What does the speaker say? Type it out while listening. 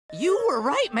You were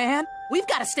right, man. We've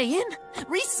got to stay in.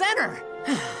 Recenter.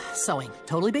 Sewing.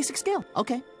 Totally basic skill.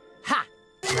 Okay. Ha!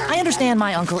 I understand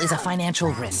my uncle is a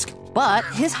financial risk, but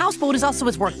his houseboat is also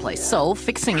his workplace, so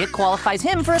fixing it qualifies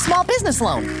him for a small business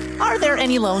loan. Are there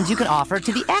any loans you can offer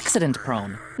to the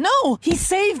accident-prone? No! He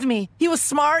saved me! He was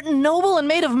smart and noble and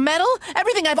made of metal.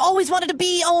 Everything I've always wanted to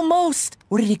be, almost.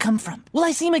 Where did he come from? Will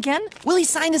I see him again? Will he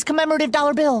sign his commemorative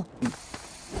dollar bill?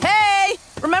 Hey!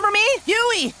 Remember me?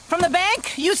 Huey! From the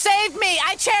bank? You saved me!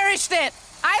 I cherished it!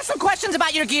 I have some questions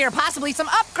about your gear, possibly some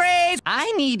upgrades.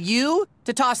 I need you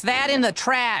to toss that in the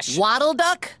trash. Waddle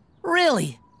duck?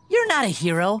 Really? You're not a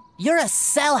hero. You're a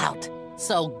sellout.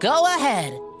 So go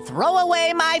ahead. Throw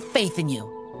away my faith in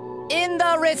you. In the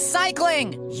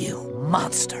recycling, you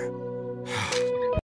monster.